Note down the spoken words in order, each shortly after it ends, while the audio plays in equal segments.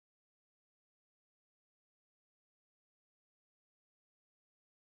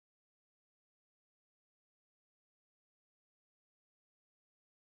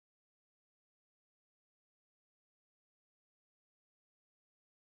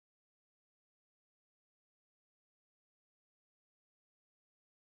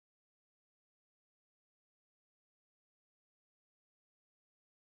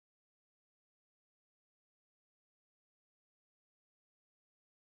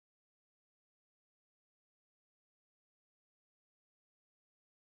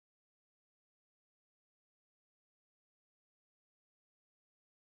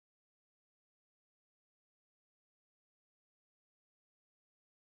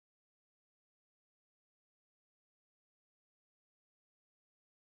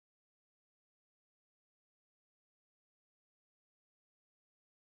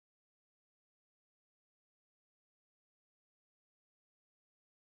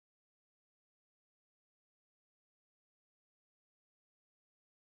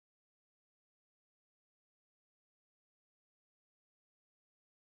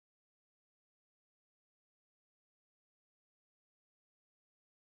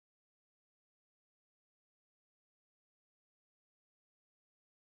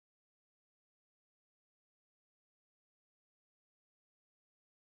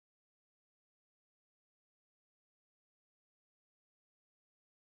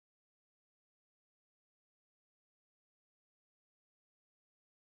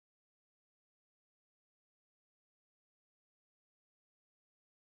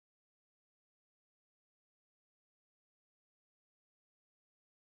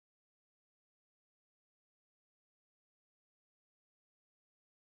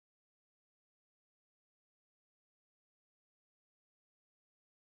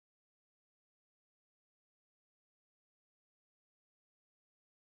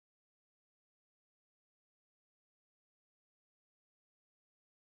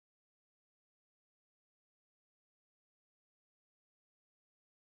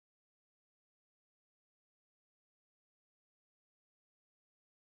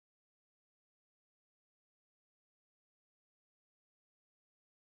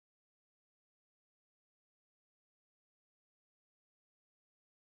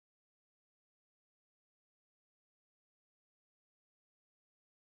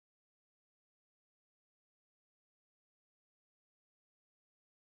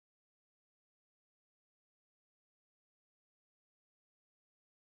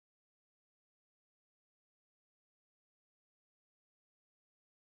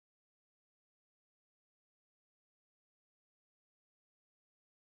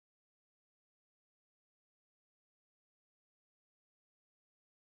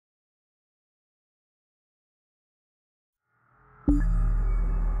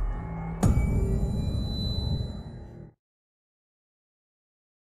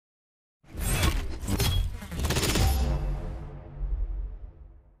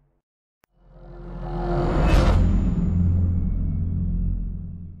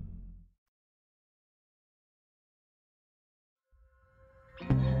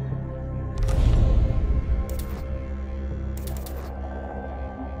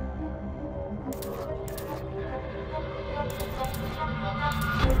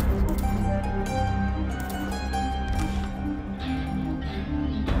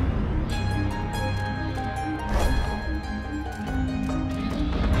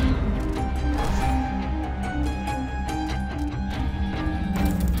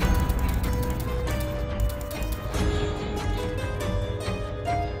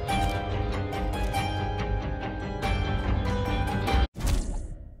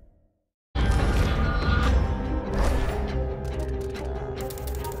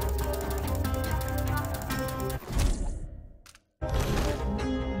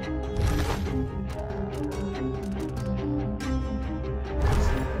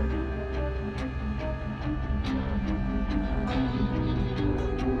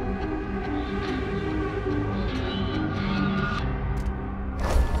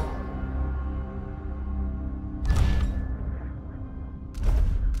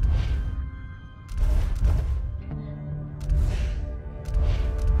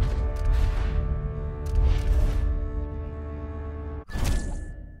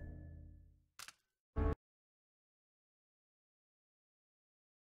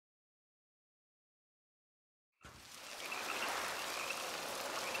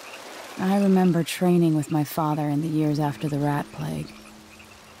I remember training with my father in the years after the rat plague.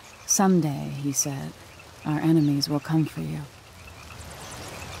 Someday, he said, our enemies will come for you.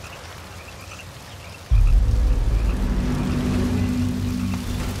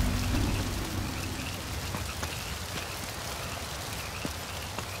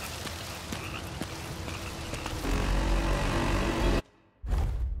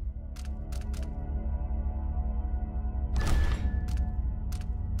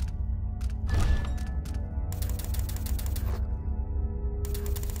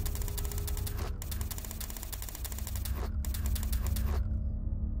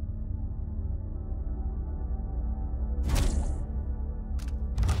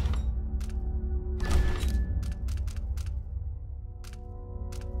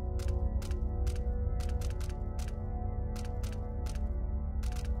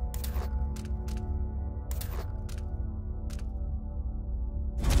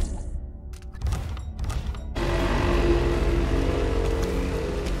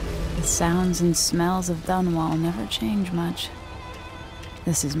 The sounds and smells of Dunwall never change much.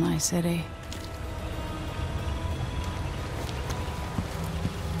 This is my city.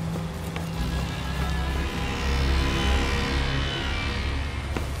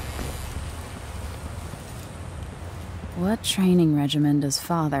 What training regimen does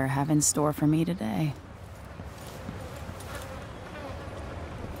Father have in store for me today?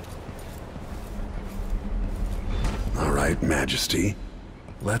 All right, Majesty.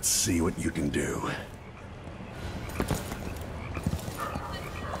 Let's see what you can do.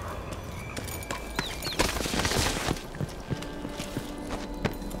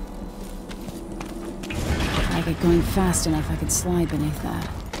 If I get going fast enough, I could slide beneath that.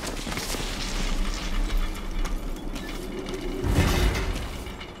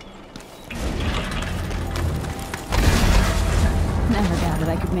 Never doubted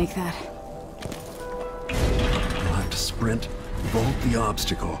I could make that. You'll have to sprint, vault the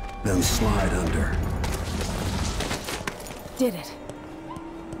obstacle, then slide under. Did it.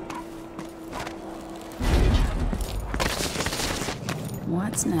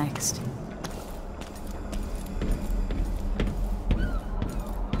 What's next?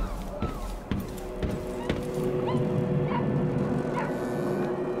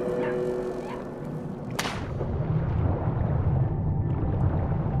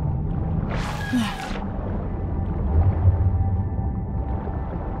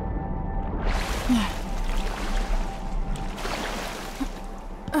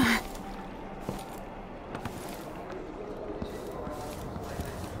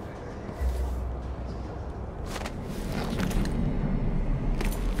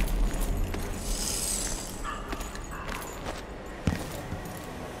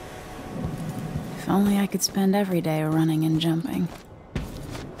 If only I could spend every day running and jumping.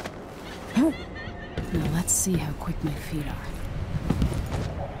 Now let's see how quick my feet are.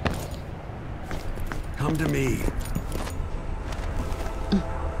 Come to me.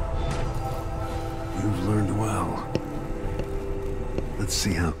 You've learned well. Let's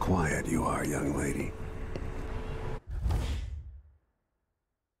see how quiet you are, young lady.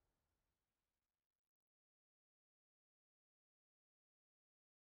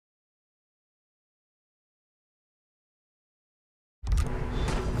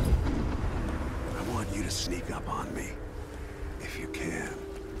 I want you to sneak up on me, if you can.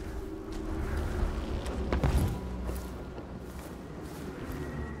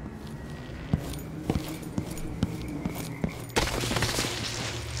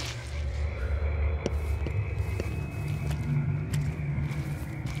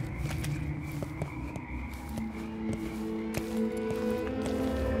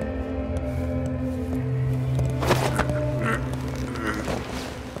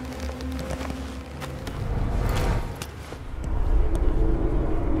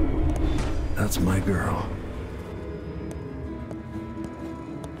 That's my girl.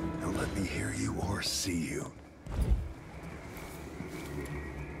 Don't let me hear you or see you.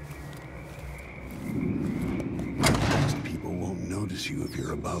 Most people won't notice you if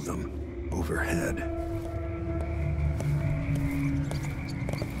you're above them, overhead.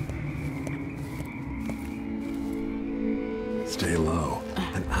 Stay low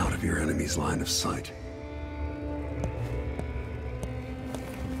and out of your enemy's line of sight.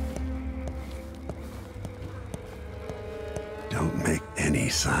 Don't make any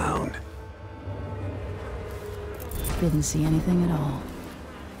sound. Didn't see anything at all.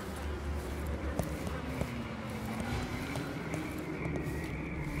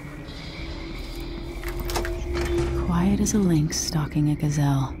 Quiet as a lynx stalking a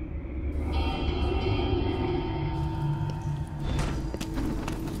gazelle.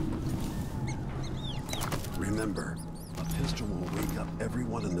 Remember, a pistol will wake up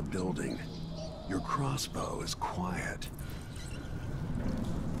everyone in the building. Your crossbow is quiet.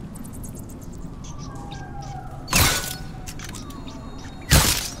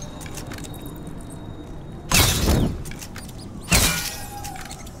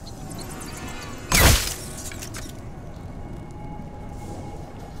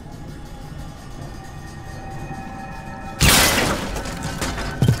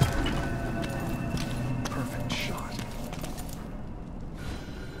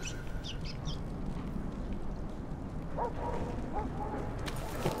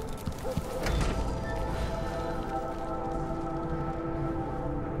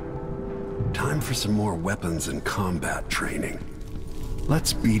 Time for some more weapons and combat training.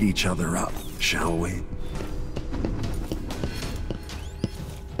 Let's beat each other up, shall we?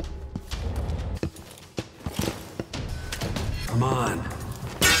 Come on.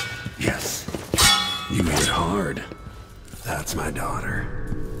 Yes. You hit hard. That's my daughter.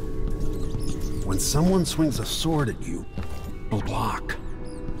 When someone swings a sword at you, block.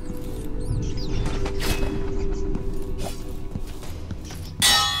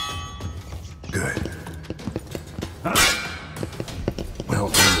 Good. Well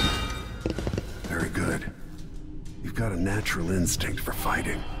done. Very good. You've got a natural instinct for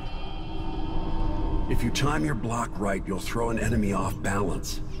fighting. If you time your block right, you'll throw an enemy off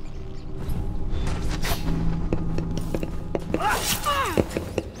balance.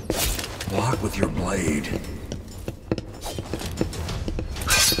 Block with your blade.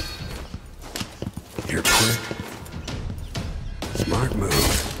 You're quick. Smart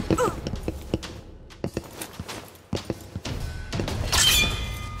move.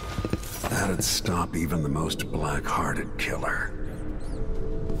 That'd stop even the most black-hearted killer.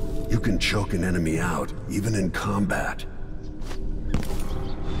 You can choke an enemy out, even in combat.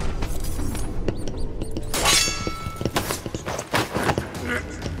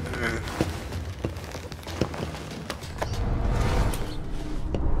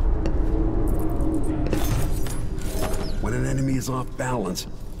 When an enemy is off balance,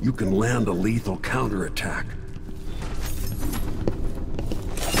 you can land a lethal counterattack.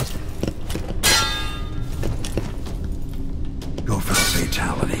 Go for the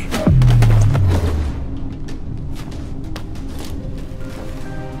fatality.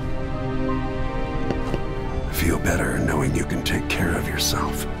 Feel better knowing you can take care of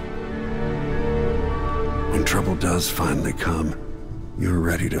yourself. When trouble does finally come, you're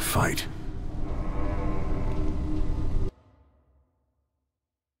ready to fight.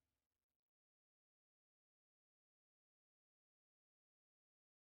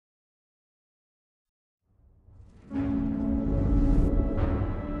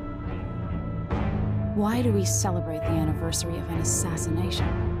 Why do we celebrate the anniversary of an assassination?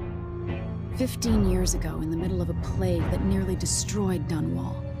 15 years ago, in the middle of a plague that nearly destroyed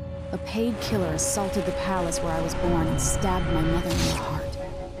Dunwall, a paid killer assaulted the palace where I was born and stabbed my mother in the heart.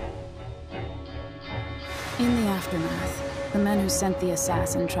 In the aftermath, the men who sent the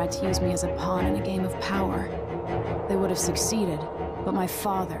assassin tried to use me as a pawn in a game of power. They would have succeeded, but my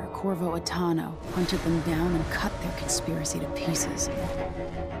father, Corvo Attano, hunted them down and cut their conspiracy to pieces.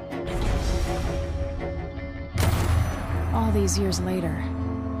 All these years later,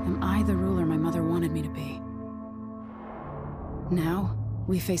 am I the ruler my mother wanted me to be? Now,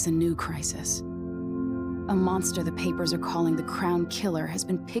 we face a new crisis. A monster the papers are calling the Crown Killer has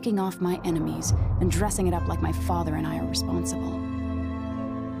been picking off my enemies and dressing it up like my father and I are responsible.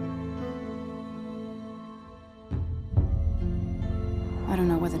 I don't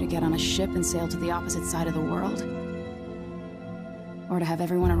know whether to get on a ship and sail to the opposite side of the world, or to have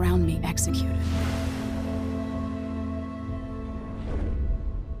everyone around me executed.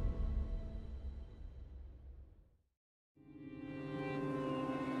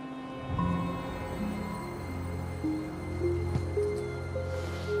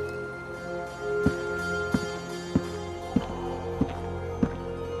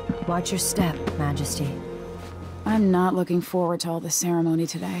 Watch your step, Majesty. I'm not looking forward to all the ceremony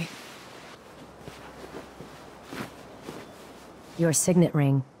today. Your signet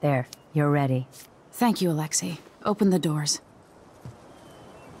ring. There. You're ready. Thank you, Alexei. Open the doors.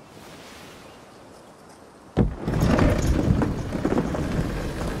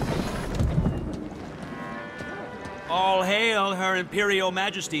 All hail Her Imperial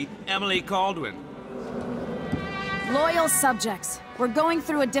Majesty, Emily Caldwin. Loyal subjects, we're going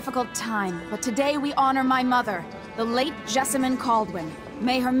through a difficult time, but today we honor my mother, the late Jessamine Caldwin.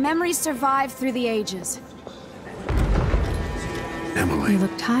 May her memory survive through the ages. Emily. You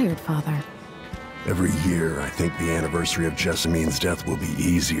look tired, Father. Every year, I think the anniversary of Jessamine's death will be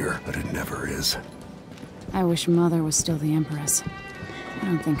easier, but it never is. I wish Mother was still the Empress. I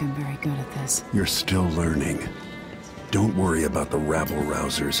don't think I'm very good at this. You're still learning. Don't worry about the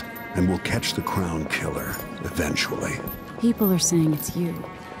rabble-rousers, and we'll catch the Crown Killer, eventually. People are saying it's you.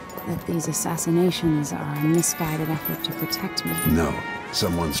 That these assassinations are a misguided effort to protect me. No,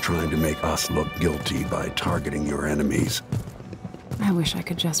 someone's trying to make us look guilty by targeting your enemies. I wish I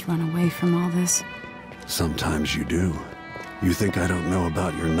could just run away from all this. Sometimes you do. You think I don't know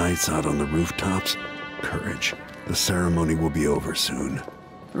about your nights out on the rooftops? Courage. The ceremony will be over soon.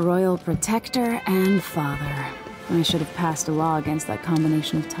 Royal Protector and Father. I should have passed a law against that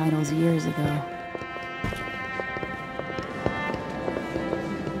combination of titles years ago.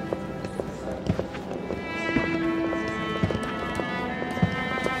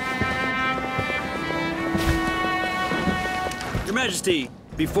 Your Majesty,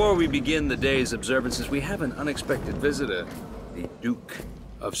 before we begin the day's observances, we have an unexpected visitor, the Duke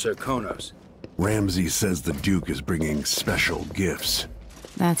of Serkonos. Ramsey says the Duke is bringing special gifts.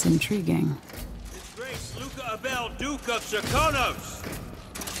 That's intriguing. His Grace Luca Abel, Duke of Serkonos!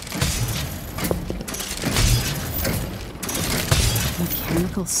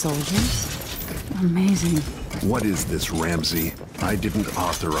 Mechanical soldiers? Amazing. What is this, Ramsey? I didn't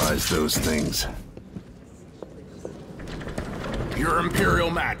authorize those things. Your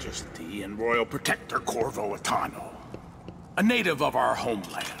Imperial Majesty and Royal Protector Corvo Attano, a native of our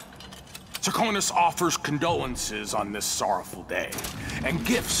homeland. Serkonos offers condolences on this sorrowful day, and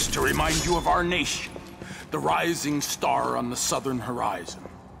gifts to remind you of our nation, the rising star on the southern horizon.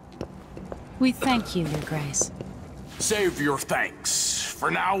 We thank you, Your Grace. Save your thanks.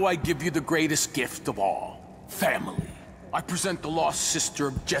 For now, I give you the greatest gift of all, family. I present the lost sister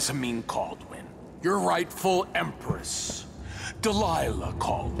of Jessamine Caldwin, your rightful Empress, Delilah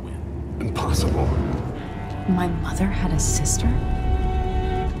Caldwin. Impossible. My mother had a sister?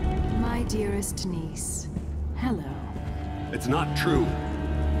 My dearest niece, hello. It's not true.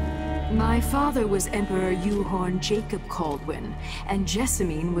 My father was Emperor Yuhorn Jacob Caldwin, and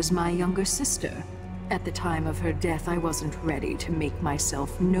Jessamine was my younger sister. At the time of her death, I wasn't ready to make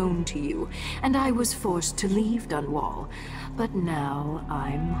myself known to you, and I was forced to leave Dunwall. But now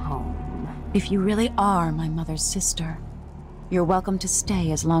I'm home. If you really are my mother's sister, you're welcome to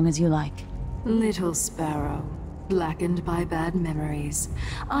stay as long as you like. Little sparrow, blackened by bad memories,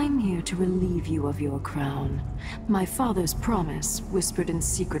 I'm here to relieve you of your crown. My father's promise, whispered in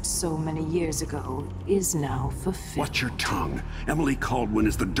secret so many years ago, is now fulfilled. Watch your tongue. Emily Caldwin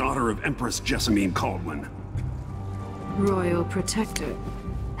is the daughter of Empress Jessamine Caldwin. Royal Protector,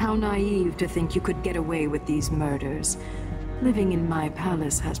 how naive to think you could get away with these murders. Living in my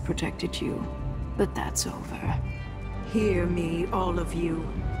palace has protected you, but that's over. Hear me, all of you.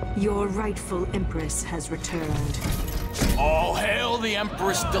 Your rightful Empress has returned. All hail the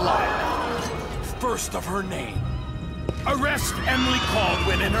Empress Delilah, first of her name. Arrest Emily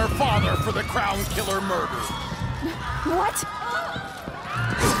Caldwin and her father for the Crown Killer murder. What?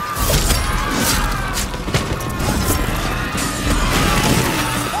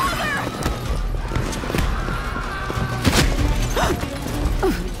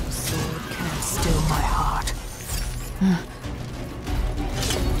 Sword can't still my heart.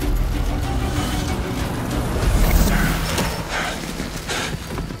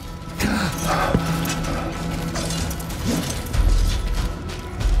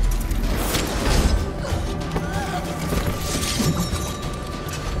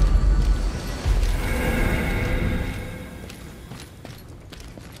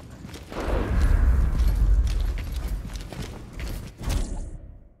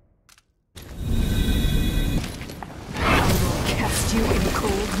 You in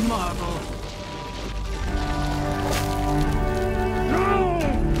cold marble.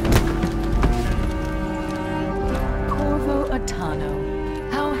 Corvo Attano,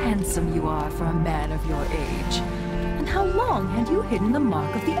 how handsome you are for a man of your age. And how long had you hidden the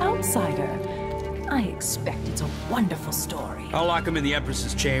mark of the outsider? I expect it's a wonderful story. I'll lock him in the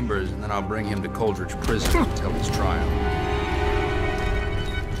Empress's chambers, and then I'll bring him to Coldridge Prison until his trial.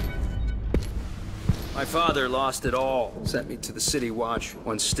 My father lost it all. Sent me to the City Watch,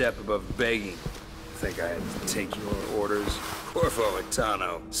 one step above begging. Think I had to take your orders? Corvo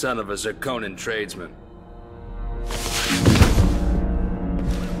Attano, son of a Zirconan tradesman.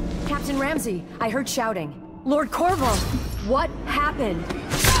 Captain Ramsey, I heard shouting. Lord Corvo, what happened?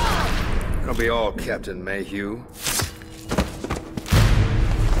 It'll be all Captain Mayhew.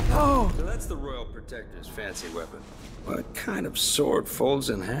 Oh! So that's the Royal Protector's fancy weapon. What kind of sword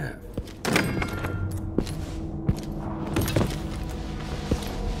folds in half?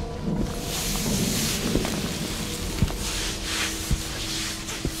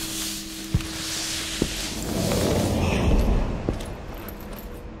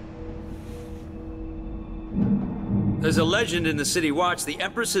 There's a legend in the City Watch. The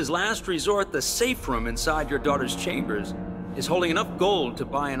Empress's last resort, the safe room inside your daughter's chambers, is holding enough gold to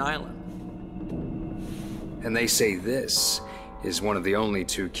buy an island. And they say this is one of the only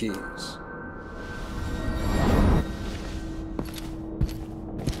 2 keys.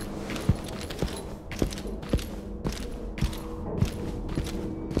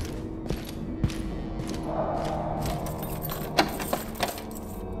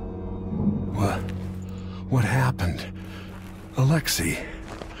 What happened? Alexei,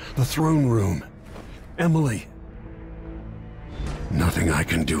 the throne room, Emily. Nothing I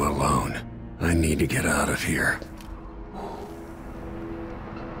can do alone. I need to get out of here.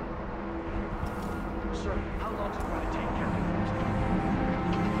 Sir, how long is it going to take Captain Ramsey?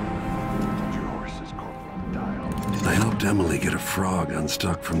 Your horse's corporal dial. I helped Emily get a frog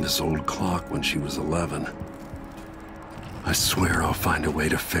unstuck from this old clock when she was 11. I swear I'll find a way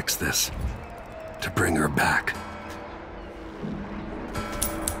to fix this. To bring her back.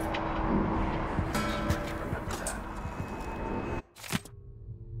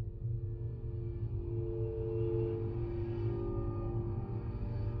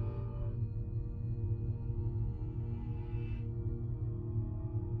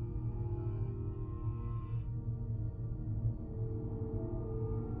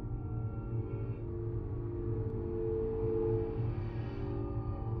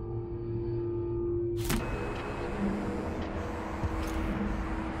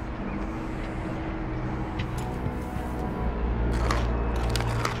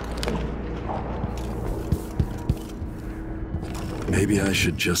 Maybe I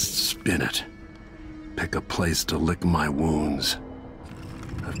should just spin it. Pick a place to lick my wounds.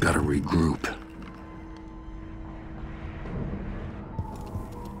 I've got to regroup.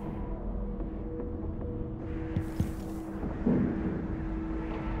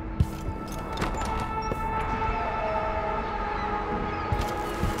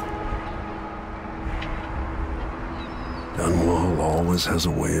 Dunwall always has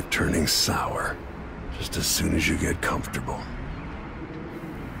a way of turning sour, just as soon as you get comfortable.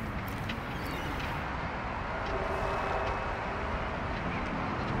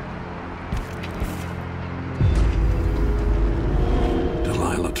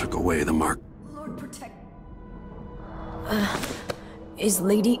 Took away the mark. Lord protect... is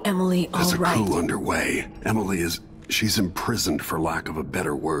Lady Emily all There's right? a coup underway. Emily is... she's imprisoned, for lack of a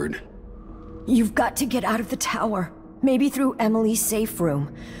better word. You've got to get out of the tower. Maybe through Emily's safe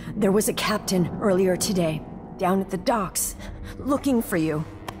room. There was a captain earlier today, down at the docks, looking for you.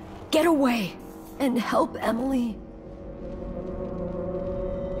 Get away, and help Emily.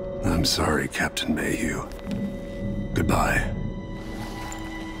 I'm sorry, Captain Mayhew. Goodbye.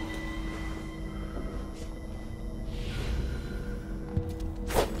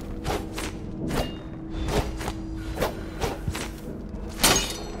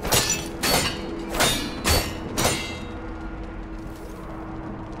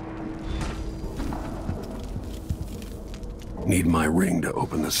 Need my ring to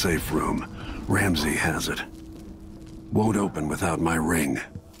open the safe room. Ramsey has it. Won't open without my ring.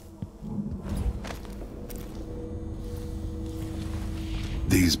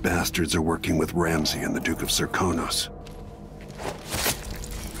 These bastards are working with Ramsey and the Duke of Serkonos.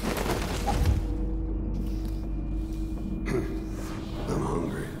 I'm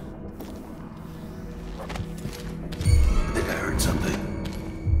hungry. I think I heard something.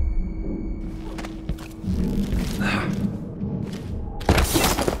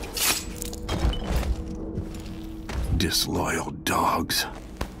 Disloyal dogs.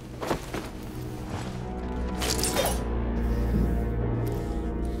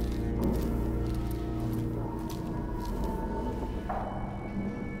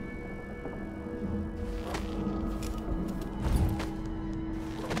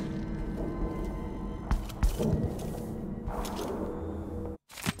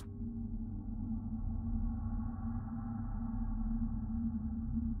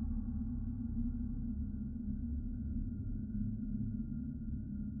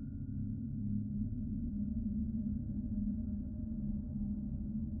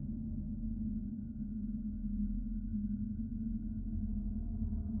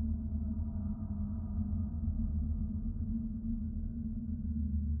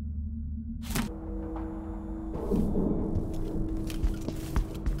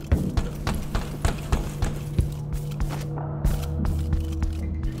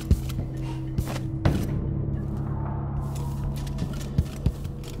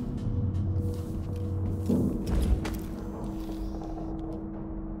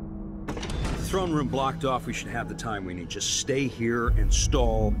 Throne room blocked off. We should have the time we need. Just stay here and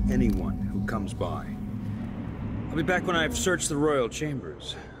stall anyone who comes by. I'll be back when I've searched the royal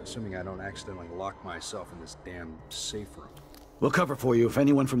chambers, assuming I don't accidentally lock myself in this damn safe room. We'll cover for you if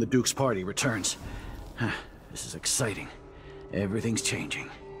anyone from the Duke's party returns. This is exciting. Everything's changing.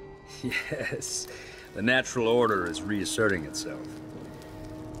 Yes, the natural order is reasserting itself.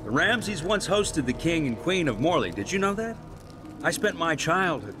 The Ramseys once hosted the King and Queen of Morley, did you know that? I spent my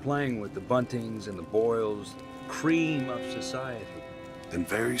childhood playing with the Buntings and the Boyles, the cream of society. And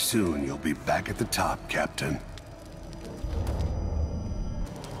very soon you'll be back at the top, Captain.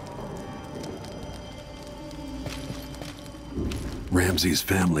 Ramsey's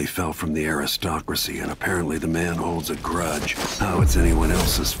family fell from the aristocracy, and apparently the man holds a grudge. How it's anyone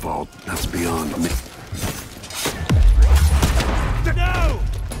else's fault, that's beyond me. No!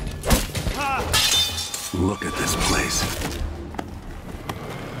 Look at this place.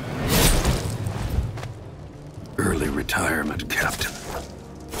 Early retirement, Captain.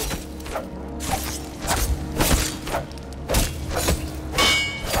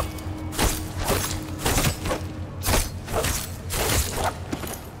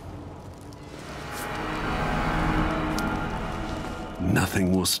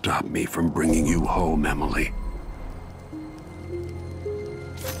 Nothing will stop me from bringing you home, Emily.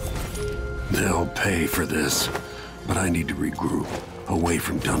 They'll pay for this, but I need to regroup, away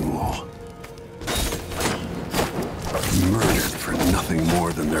from Dunwall. Murdered for nothing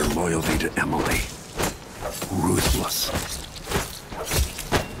more than their loyalty to Emily. Ruthless.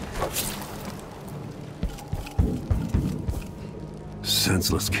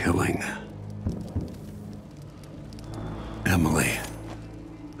 Senseless killing. Emily,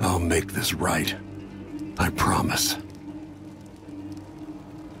 I'll make this right. I promise.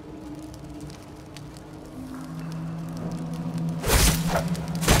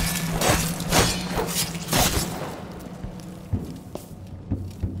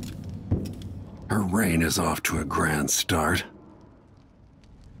 Her reign is off to a grand start.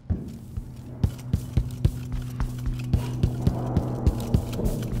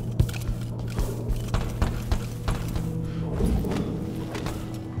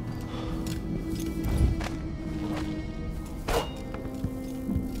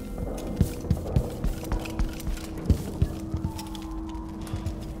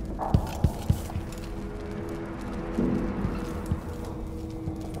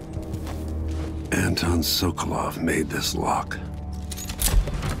 Anton Sokolov made this lock.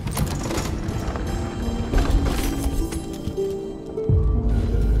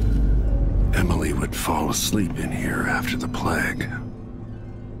 Emily would fall asleep in here after the plague.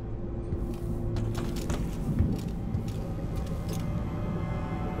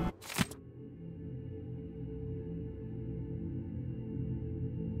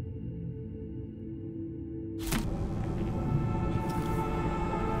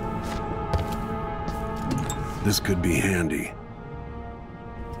 This could be handy.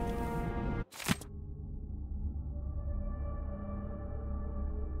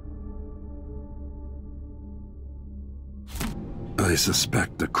 I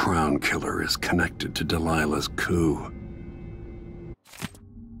suspect the Crown Killer is connected to Delilah's coup.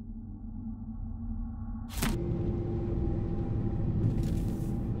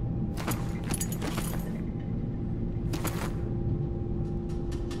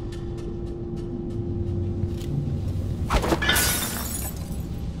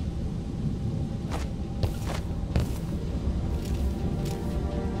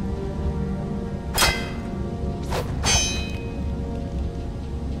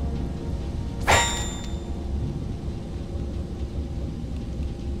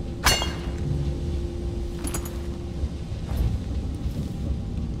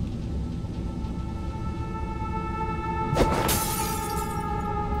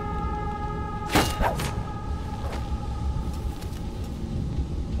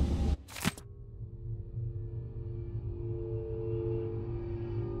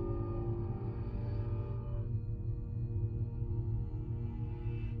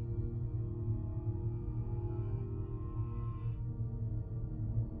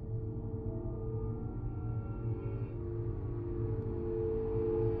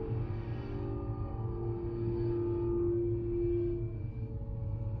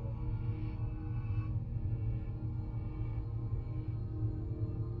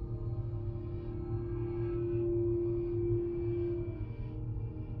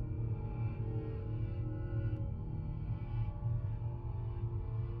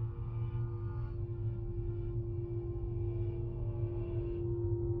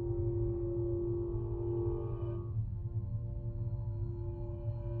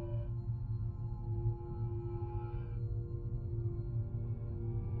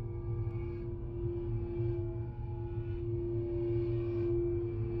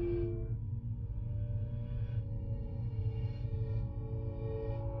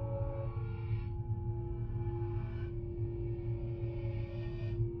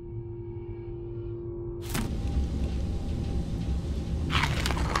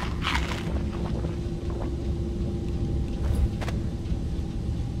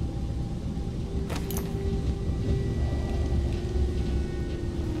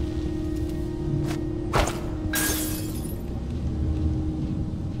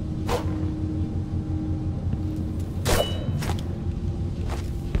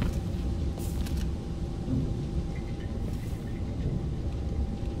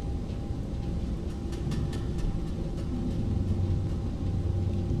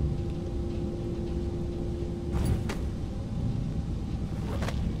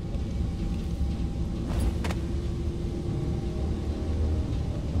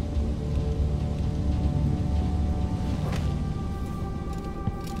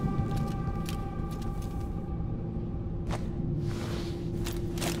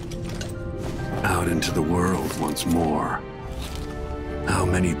 out into the world once more. How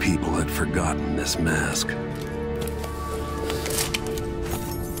many people had forgotten this mask?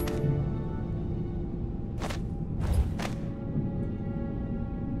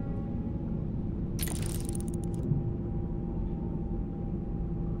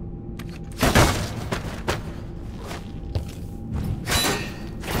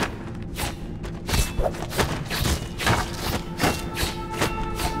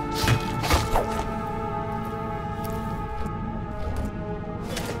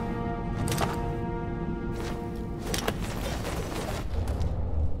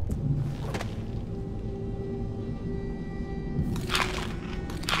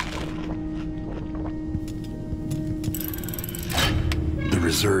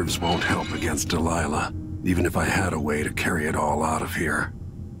 Reserves won't help against Delilah, even if I had a way to carry it all out of here.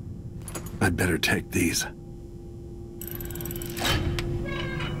 I'd better take these.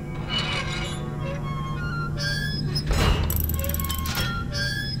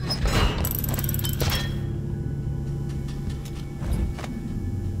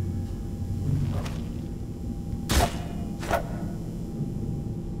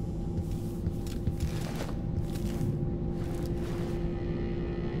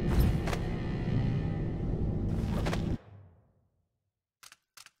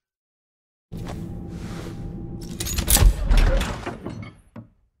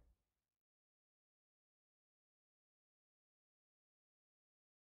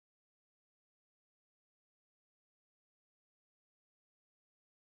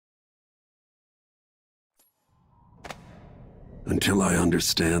 Until I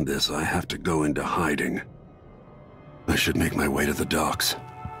understand this, I have to go into hiding. I should make my way to the docks.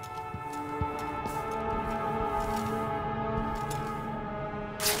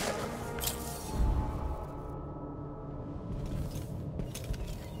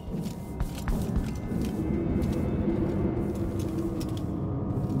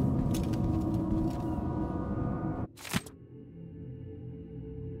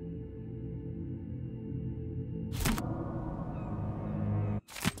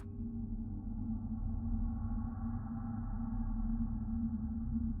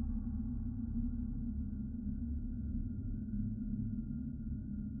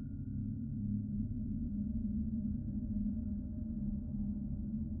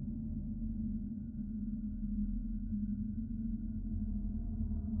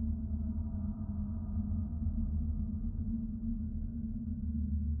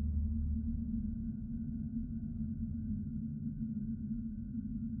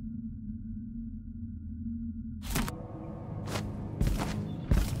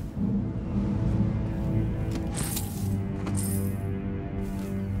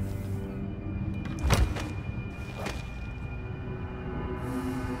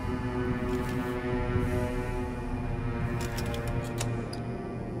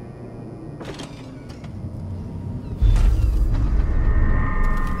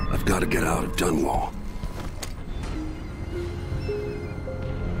 Gotta get out of Dunwall.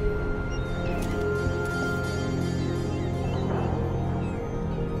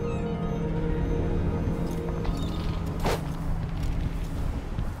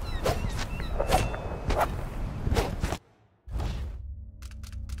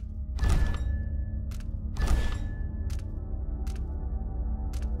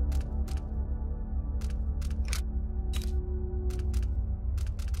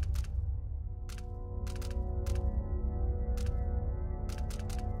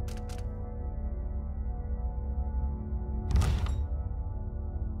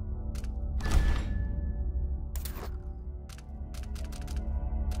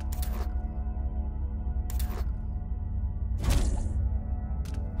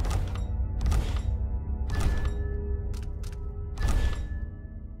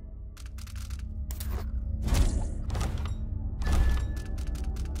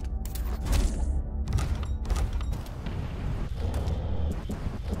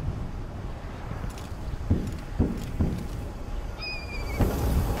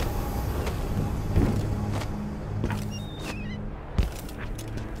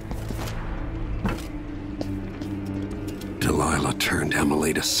 Delilah turned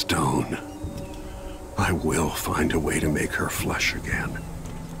Emily to stone. I will find a way to make her flesh again.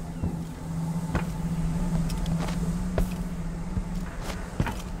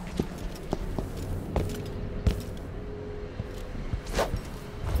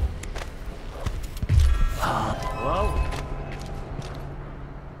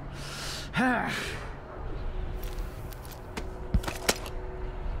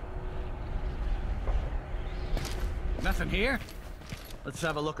 Nothing here? Let's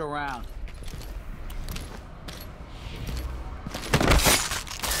have a look around.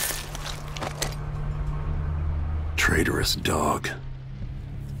 Traitorous dog.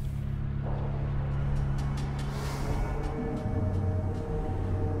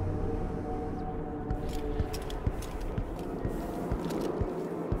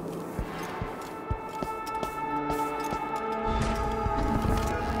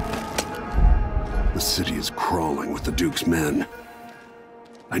 The city is crawling with the Duke's men.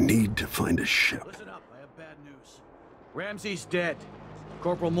 I need to find a ship. Listen up, I have bad news. Ramsey's dead.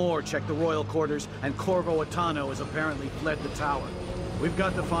 Corporal Moore checked the royal quarters, and Corvo Attano has apparently fled the tower. We've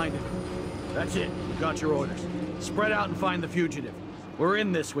got to find him. That's it. You got your orders. Spread out and find the fugitive. We're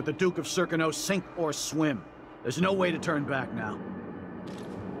in this with the Duke of Serkino, sink or swim. There's no way to turn back now.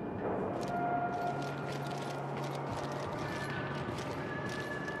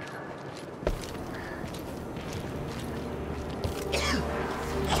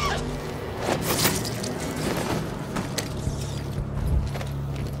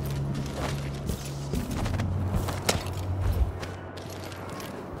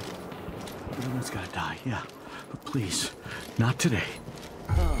 Everyone's gotta die, yeah. But please, not today.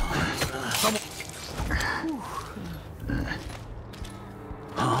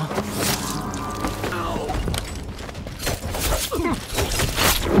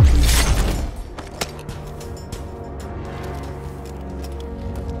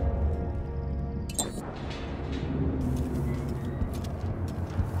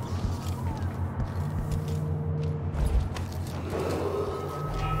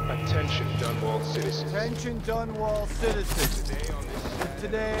 Attention, Dunwall citizens. Attention, Dunwall citizens.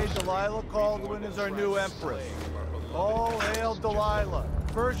 Today, Delilah Caldwin is our new empress. All hail Delilah,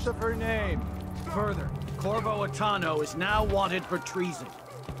 first of her name. Further, Corvo Attano is now wanted for treason.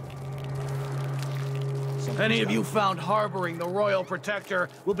 Any of you found harboring the Royal Protector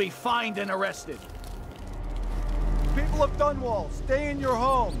will be fined and arrested. People of Dunwall, stay in your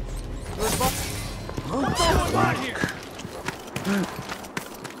homes. What's going on here?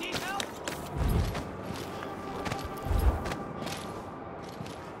 Need help?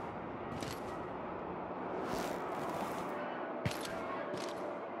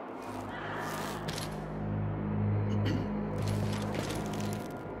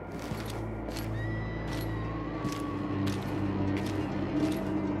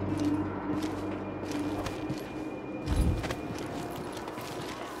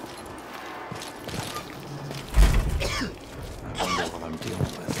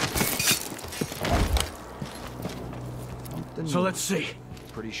 So let's see.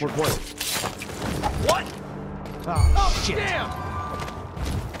 Pretty sure. What? Oh, Shit. damn!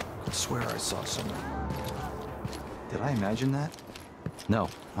 I swear I saw someone. Did I imagine that? No.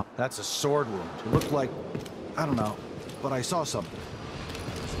 That's a sword wound. It looked like... I don't know. But I saw something.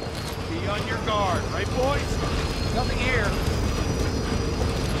 Be on your guard, right, boys? Nothing here.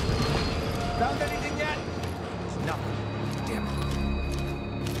 Found anything yet? Nothing. Damn it.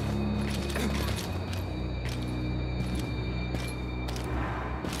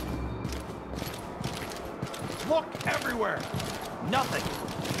 Look everywhere. Nothing.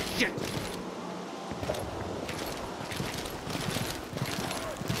 Shit.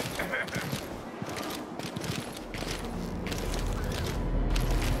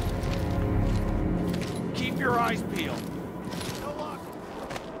 Keep your eyes peeled. No luck.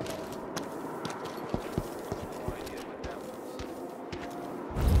 No idea what that was.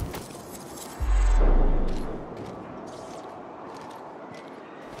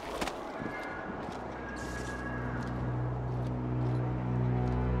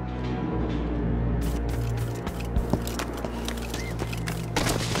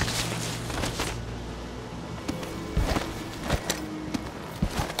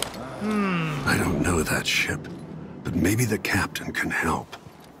 I don't know that ship, but maybe the captain can help.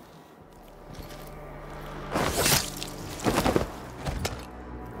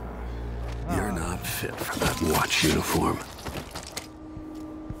 You're not fit for that watch uniform.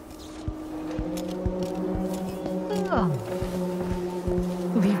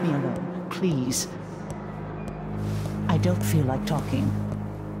 Leave me alone, please. I don't feel like talking.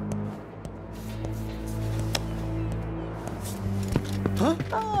 Huh?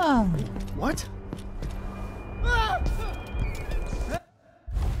 Oh. What?